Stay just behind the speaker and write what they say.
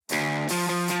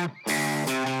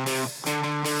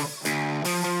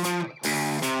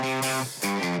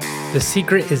The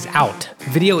secret is out.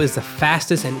 Video is the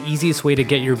fastest and easiest way to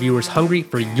get your viewers hungry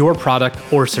for your product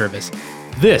or service.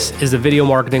 This is the Video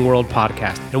Marketing World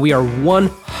podcast, and we are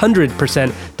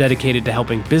 100% dedicated to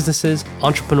helping businesses,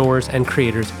 entrepreneurs, and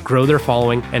creators grow their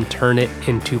following and turn it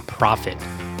into profit.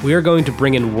 We are going to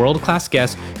bring in world-class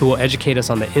guests who will educate us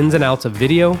on the ins and outs of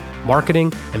video,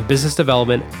 marketing, and business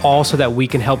development, all so that we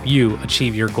can help you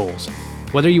achieve your goals.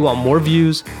 Whether you want more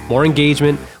views, more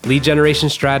engagement, lead generation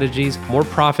strategies, more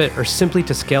profit, or simply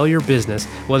to scale your business,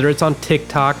 whether it's on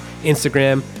TikTok,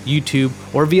 Instagram, YouTube,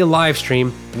 or via live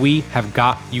stream, we have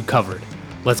got you covered.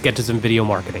 Let's get to some video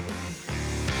marketing.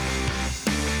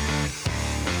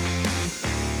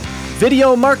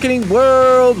 Video marketing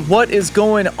world, what is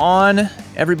going on?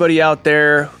 Everybody out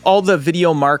there, all the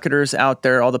video marketers out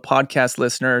there, all the podcast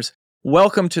listeners,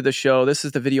 welcome to the show. This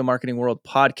is the Video Marketing World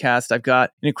podcast. I've got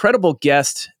an incredible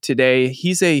guest today.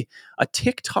 He's a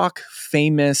TikTok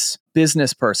famous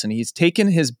business person. He's taken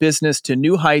his business to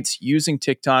new heights using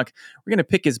TikTok. We're going to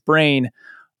pick his brain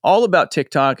all about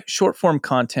TikTok, short form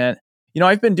content. You know,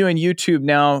 I've been doing YouTube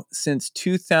now since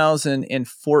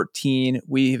 2014.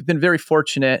 We've been very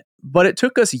fortunate, but it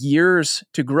took us years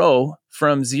to grow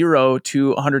from 0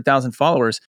 to 100,000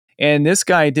 followers. And this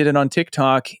guy did it on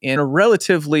TikTok in a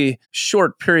relatively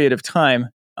short period of time.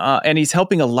 And he's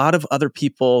helping a lot of other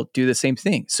people do the same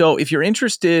thing. So if you're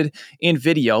interested in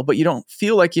video, but you don't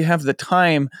feel like you have the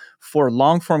time for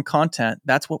long form content,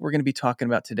 that's what we're going to be talking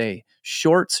about today.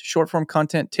 Shorts, short form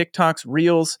content, TikToks,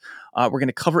 Reels. We're going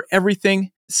to cover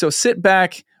everything. So sit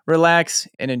back, relax,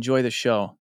 and enjoy the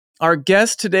show. Our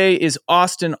guest today is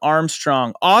Austin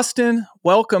Armstrong. Austin,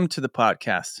 welcome to the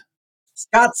podcast.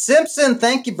 Scott Simpson,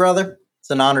 thank you, brother. It's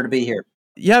an honor to be here.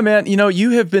 Yeah, man. You know, you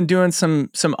have been doing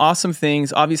some awesome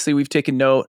things. Obviously, we've taken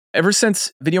note. Ever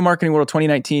since Video Marketing World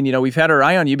 2019, you know, we've had our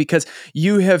eye on you because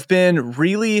you have been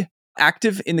really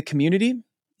active in the community.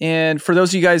 And for those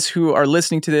of you guys who are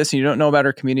listening to this and you don't know about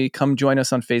our community, come join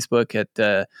us on Facebook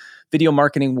at Video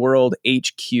Marketing World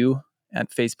HQ at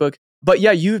Facebook. But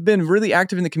yeah, you've been really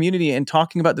active in the community and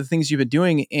talking about the things you've been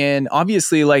doing. And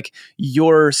obviously, like,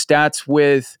 your stats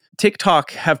with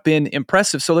TikTok have been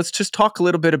impressive. So let's just talk a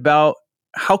little bit about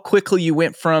how quickly you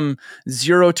went from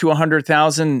 0 to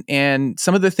 100,000 and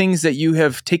some of the things that you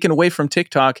have taken away from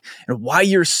TikTok and why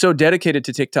you're so dedicated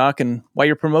to TikTok and why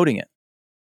you're promoting it.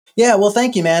 Yeah, well,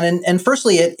 thank you, man. And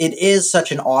firstly, it is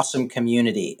such an awesome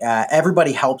community.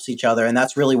 Everybody helps each other, and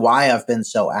that's really why I've been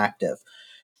so active.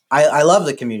 I love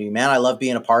the community, man. I love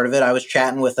being a part of it. I was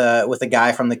chatting with a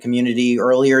guy from the community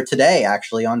earlier today,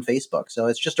 actually, on Facebook. So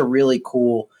it's just a really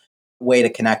cool way to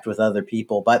connect with other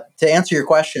people. But to answer your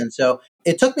question, so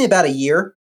it took me about a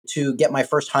year to get my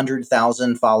first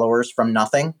 100,000 followers from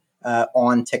nothing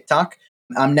on TikTok.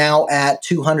 I'm now at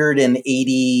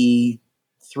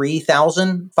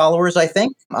 283,000 followers, I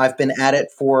think. I've been at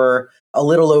it for a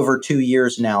little over 2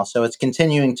 years now. So it's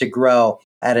continuing to grow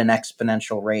at an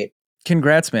exponential rate.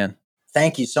 Congrats, man.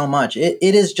 Thank you so much.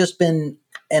 It has just been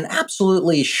an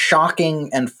absolutely shocking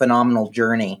and phenomenal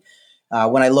journey.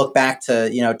 When I look back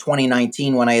to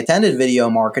 2019, when I attended Video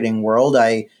Marketing World,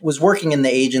 I was working in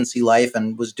the agency life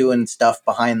and was doing stuff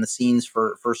behind the scenes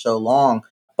for so long.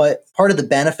 But part of the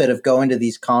benefit of going to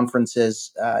these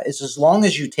conferences is as long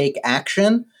as you take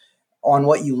action on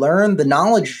what you learn, the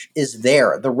knowledge is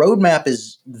there. The roadmap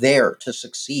is there to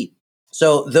succeed.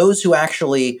 So those who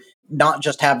actually not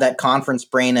just have that conference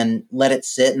brain and let it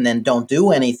sit and then don't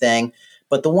do anything,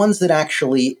 but the ones that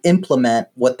actually implement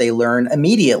what they learn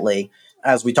immediately,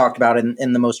 as we talked about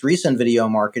in the most recent Video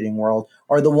Marketing World,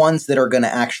 are the ones that are going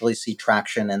to actually see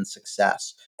traction and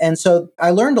success. And so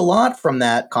I learned a lot from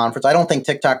that conference. I don't think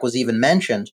TikTok was even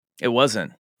mentioned. It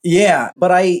wasn't. Yeah,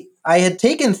 but I had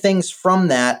taken things from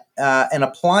that and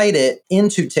applied it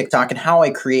into TikTok and how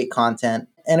I create content.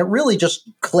 And it really just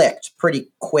clicked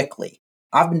pretty quickly.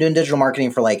 I've been doing digital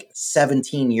marketing for like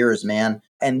 17 years, man.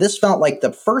 And this felt like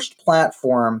the first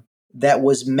platform that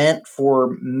was meant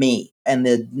for me and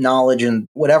the knowledge and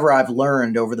whatever I've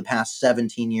learned over the past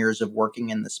 17 years of working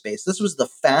in the space. This was the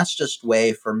fastest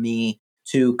way for me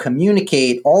to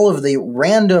communicate all of the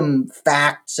random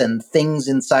facts and things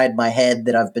inside my head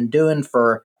that I've been doing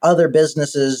for other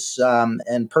businesses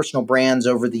and personal brands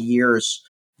over the years.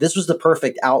 This was the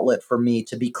perfect outlet for me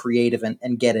to be creative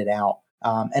and get it out.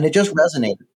 And it just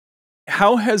resonated.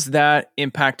 How has that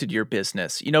impacted your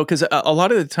business? You know, because a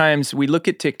lot of the times we look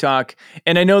at TikTok,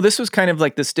 and I know this was kind of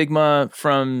like the stigma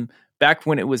from back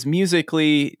when it was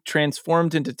Musical.ly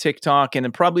transformed into TikTok, and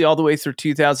then probably all the way through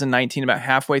 2019, about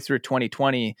halfway through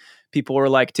 2020, people were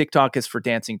like, TikTok is for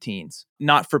dancing teens,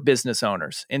 not for business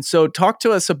owners. And so talk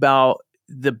to us about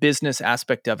the business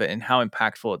aspect of it and how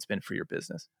impactful it's been for your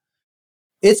business.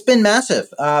 It's been massive.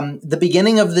 The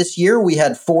beginning of this year, we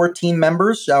had 4 team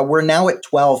members. We're now at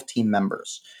 12 team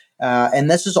members. And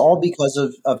this is all because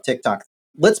of TikTok.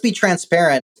 Let's be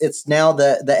transparent. It's now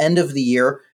the end of the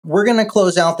year. We're going to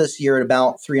close out this year at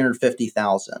about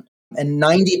 350,000. And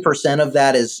 90% of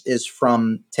that is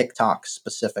from TikTok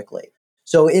specifically.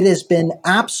 So it has been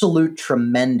absolute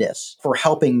tremendous for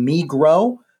helping me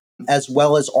grow, as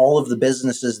well as all of the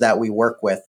businesses that we work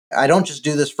with. I don't just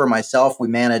do this for myself. We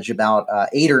manage about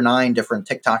 8 or 9 different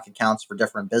TikTok accounts for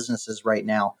different businesses right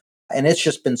now. And it's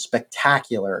just been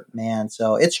spectacular, man.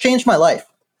 So it's changed my life.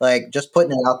 Like, just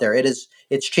putting it out there.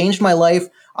 It's changed my life.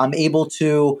 I'm able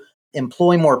to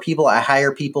employ more people. I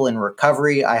hire people in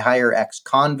recovery. I hire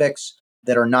ex-convicts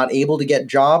that are not able to get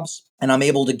jobs, and I'm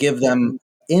able to give them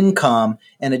income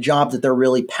and a job that they're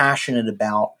really passionate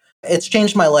about. It's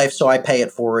changed my life, so I pay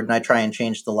it forward, and I try and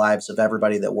change the lives of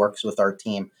everybody that works with our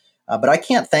team. But I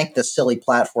can't thank this silly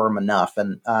platform enough.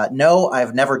 And no,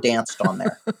 I've never danced on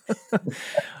there.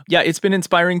 Yeah, it's been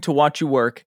inspiring to watch you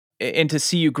work and to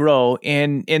see you grow.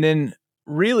 And then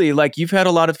really, like, you've had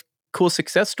a lot of cool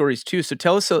success stories too. So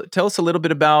tell us a little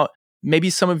bit about maybe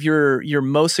some of your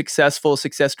most successful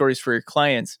success stories for your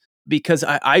clients, because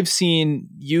I've seen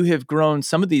you have grown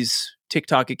some of these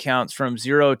TikTok accounts from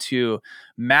zero to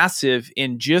massive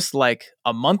in just like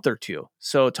a month or two.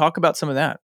 So talk about some of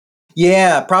that.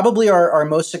 Yeah, probably our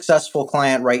most successful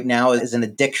client right now is an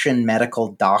addiction medical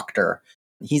doctor.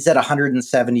 He's at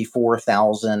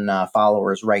 174,000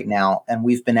 followers right now, and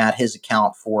we've been at his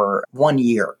account for 1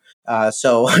 year.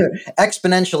 So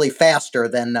exponentially faster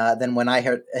than when I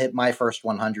hit my first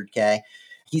 100K.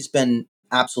 He's been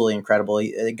absolutely incredible.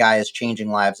 The guy is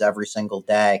changing lives every single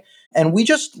day, and we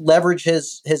just leverage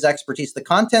his expertise. The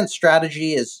content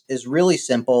strategy is really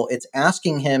simple. It's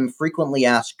asking him frequently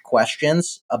asked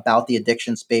questions about the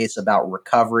addiction space, about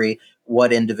recovery,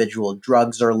 what individual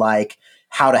drugs are like,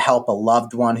 how to help a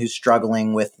loved one who's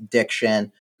struggling with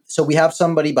addiction. So we have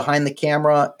somebody behind the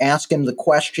camera, ask him the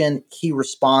question, he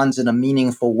responds in a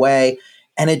meaningful way,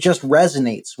 and it just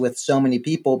resonates with so many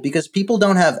people because people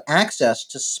don't have access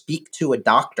to speak to a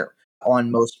doctor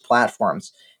on most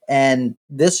platforms. And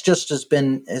this just has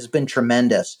been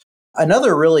tremendous.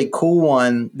 Another really cool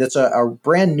one that's a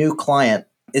brand new client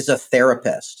is a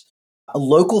therapist, a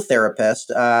local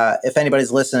therapist. If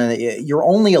anybody's listening, you're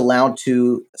only allowed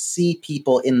to see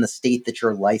people in the state that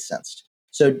you're licensed.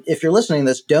 So if you're listening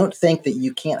to this, don't think that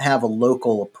you can't have a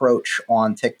local approach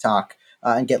on TikTok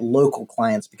and get local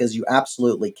clients, because you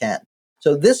absolutely can.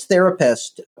 So this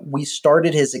therapist, we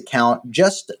started his account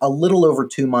just a little over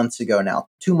 2 months ago now,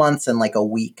 2 months and like a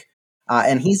week.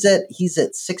 And he's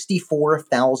at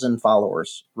 64,000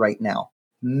 followers right now,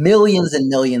 millions and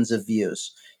millions of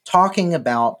views, talking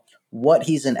about what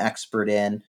he's an expert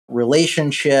in,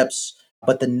 relationships,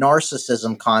 but the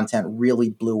narcissism content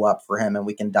really blew up for him. And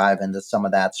we can dive into some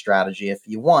of that strategy if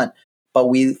you want. But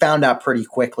we found out pretty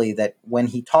quickly that when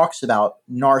he talks about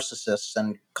narcissists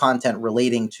and content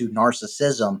relating to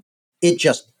narcissism, it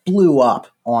just blew up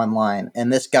online.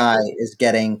 And this guy is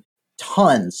getting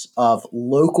tons of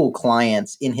local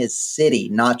clients in his city,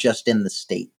 not just in the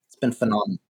state. It's been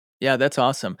phenomenal. Yeah, that's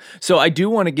awesome. So I do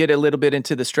want to get a little bit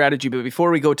into the strategy, but before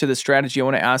we go to the strategy, I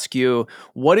want to ask you,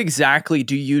 what exactly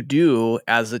do you do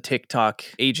as a TikTok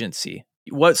agency?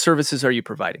 What services are you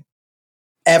providing?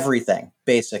 Everything,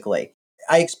 basically.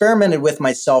 I experimented with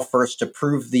myself first to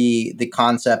prove the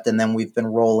concept, and then we've been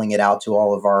rolling it out to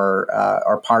all of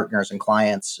our partners and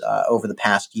clients over the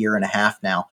past year and a half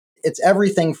now. It's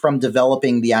everything from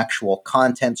developing the actual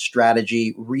content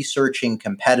strategy, researching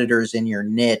competitors in your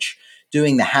niche,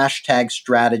 doing the hashtag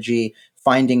strategy,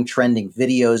 finding trending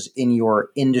videos in your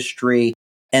industry,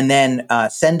 and then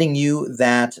sending you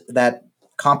that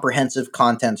comprehensive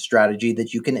content strategy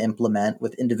that you can implement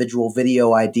with individual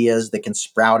video ideas that can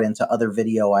sprout into other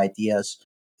video ideas.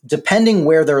 Depending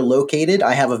where they're located,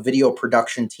 I have a video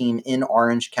production team in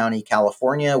Orange County,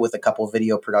 California, with a couple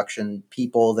video production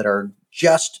people that are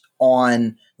just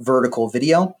on vertical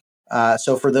video.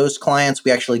 So for those clients, we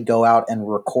actually go out and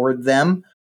record them.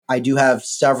 I do have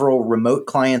several remote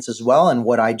clients as well. And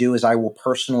what I do is I will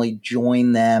personally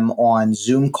join them on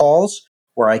Zoom calls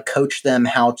where I coach them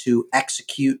how to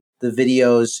execute the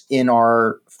videos in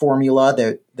our formula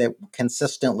that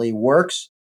consistently works.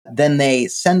 Then they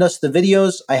send us the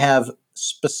videos. I have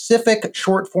specific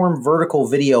short form vertical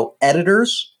video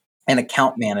editors and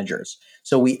account managers.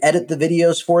 So we edit the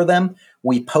videos for them,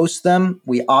 we post them,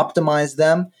 we optimize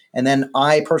them, and then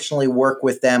I personally work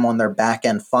with them on their back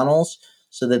end funnels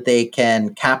so that they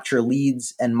can capture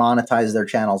leads and monetize their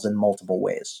channels in multiple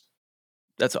ways.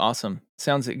 That's awesome.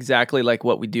 Sounds exactly like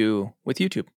what we do with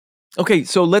YouTube. Okay,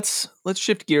 so let's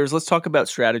shift gears. Let's talk about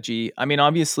strategy. I mean,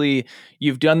 obviously,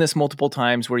 you've done this multiple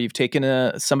times where you've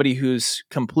taken somebody who's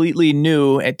completely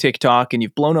new at TikTok and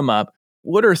you've blown them up.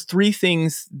 What are 3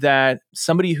 things that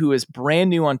somebody who is brand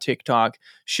new on TikTok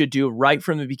should do right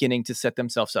from the beginning to set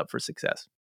themselves up for success?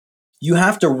 You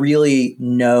have to really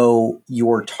know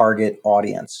your target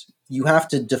audience. You have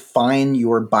to define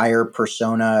your buyer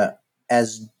persona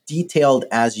as detailed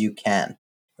as you can.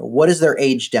 What is their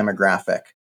age demographic?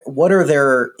 What are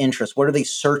their interests? What are they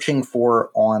searching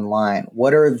for online?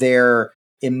 What are their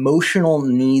emotional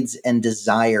needs and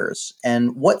desires?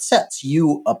 And what sets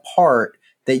you apart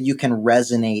that you can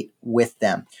resonate with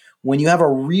them? When you have a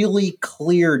really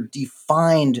clear,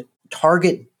 defined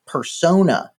target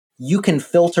persona, you can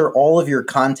filter all of your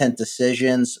content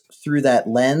decisions through that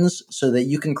lens so that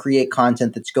you can create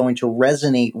content that's going to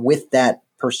resonate with that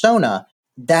persona.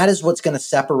 That is what's going to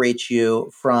separate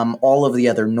you from all of the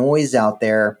other noise out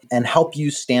there and help you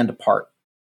stand apart.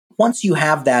 Once you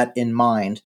have that in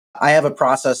mind, I have a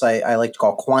process I like to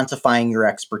call quantifying your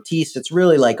expertise. It's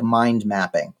really like mind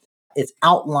mapping. It's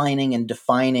outlining and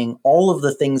defining all of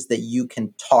the things that you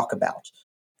can talk about,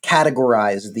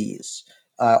 categorize these.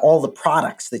 All the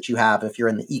products that you have if you're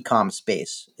in the e-com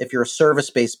space. If you're a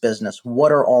service-based business,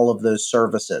 what are all of those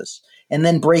services? And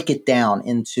then break it down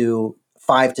into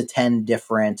 5 to 10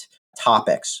 different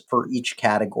topics for each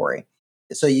category.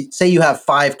 So you say you have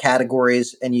 5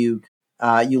 categories and you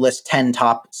list 10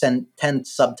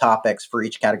 subtopics for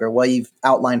each category. Well, you've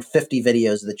outlined 50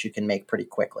 videos that you can make pretty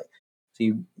quickly. So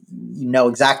you know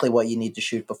exactly what you need to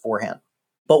shoot beforehand.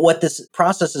 But what this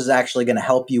process is actually going to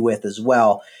help you with as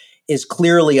well is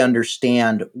clearly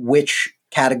understand which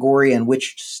category and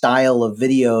which style of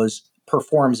videos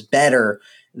performs better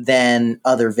than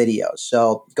other videos.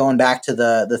 So going back to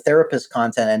the therapist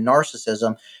content and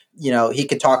narcissism, he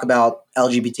could talk about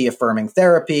LGBT affirming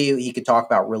therapy. He could talk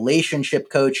about relationship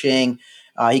coaching.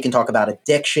 He can talk about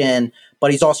addiction,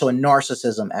 but he's also a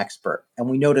narcissism expert. And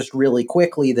we noticed really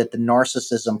quickly that the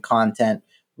narcissism content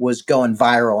was going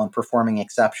viral and performing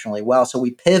exceptionally well. So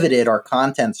we pivoted our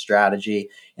content strategy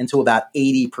into about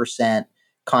 80%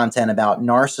 content about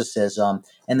narcissism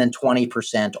and then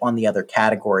 20% on the other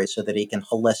categories so that he can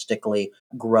holistically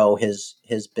grow his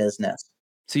business.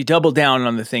 So you double down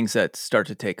on the things that start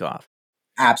to take off.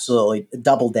 Absolutely.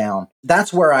 Double down.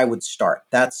 That's where I would start.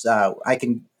 That's I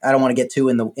don't want to get too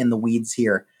in the weeds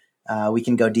here. We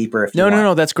can go deeper if you want.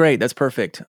 No, that's great. That's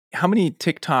perfect. How many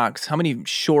TikToks, how many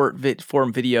short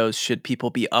form videos should people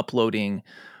be uploading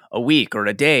a week or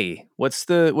a day? What's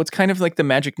kind of like the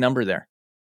magic number there?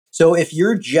 So if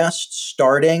you're just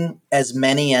starting, as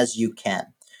many as you can.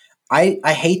 I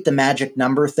hate the magic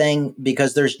number thing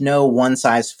because there's no one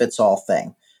size fits all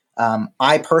thing.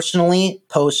 I personally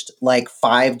post like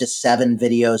 5 to 7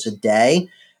 videos a day,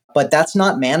 but that's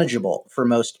not manageable for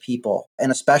most people.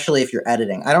 And especially if you're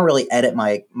editing. I don't really edit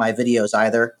my videos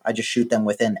either. I just shoot them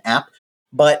within app.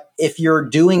 But if you're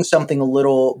doing something a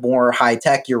little more high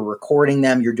tech, you're recording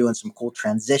them, you're doing some cool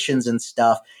transitions and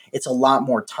stuff, it's a lot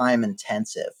more time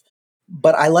intensive.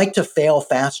 But I like to fail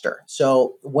faster.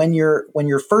 So when you're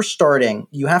first starting,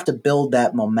 you have to build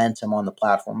that momentum on the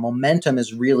platform. Momentum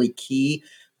is really key,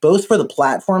 both for the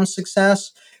platform's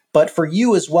success, but for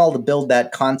you as well to build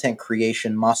that content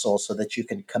creation muscle so that you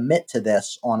can commit to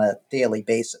this on a daily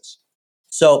basis.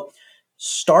 So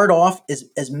start off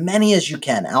as many as you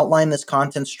can. Outline this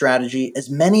content strategy, as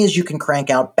many as you can crank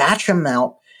out, batch them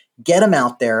out, get them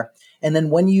out there. And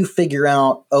then when you figure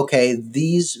out, okay,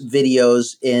 these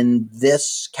videos in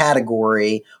this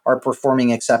category are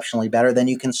performing exceptionally better, then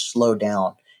you can slow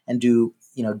down and do,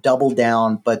 double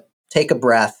down, but take a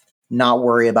breath, not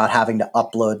worry about having to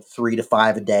upload 3 to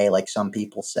 5 a day like some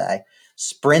people say.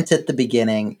 Sprint at the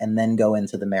beginning and then go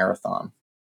into the marathon.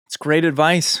 It's great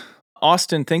advice.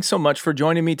 Austin, thanks so much for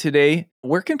joining me today.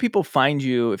 Where can people find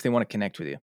you if they want to connect with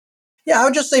you? Yeah, I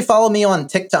would just say follow me on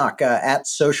TikTok at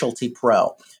Socialty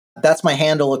Pro. That's my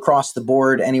handle across the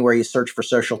board. Anywhere you search for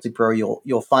Socialty Pro,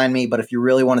 you'll find me. But if you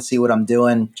really want to see what I'm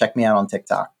doing, check me out on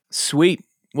TikTok. Sweet.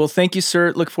 Well, thank you,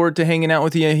 sir. Look forward to hanging out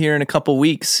with you here in a couple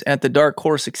weeks at the Dark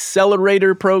Horse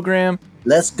Accelerator program.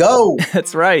 Let's go.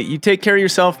 That's right. You take care of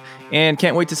yourself and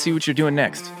can't wait to see what you're doing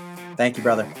next. Thank you,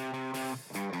 brother.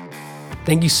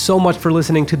 Thank you so much for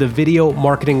listening to the Video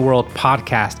Marketing World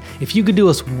podcast. If you could do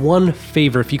us one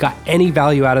favor, if you got any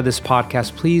value out of this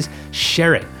podcast, please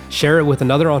share it. Share it with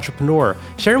another entrepreneur.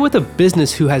 Share it with a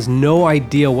business who has no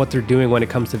idea what they're doing when it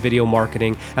comes to video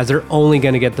marketing, as they're only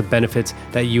going to get the benefits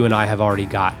that you and I have already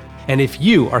got. And if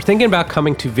you are thinking about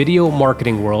coming to Video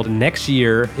Marketing World next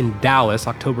year in Dallas,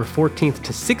 October 14th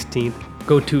to 16th,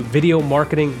 Go to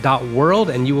videomarketing.world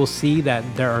and you will see that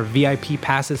there are VIP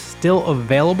passes still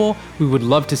available. We would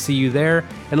love to see you there.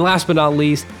 And last but not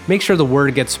least, make sure the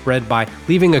word gets spread by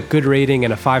leaving a good rating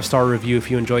and a 5-star review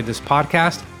if you enjoyed this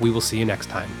podcast. We will see you next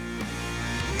time.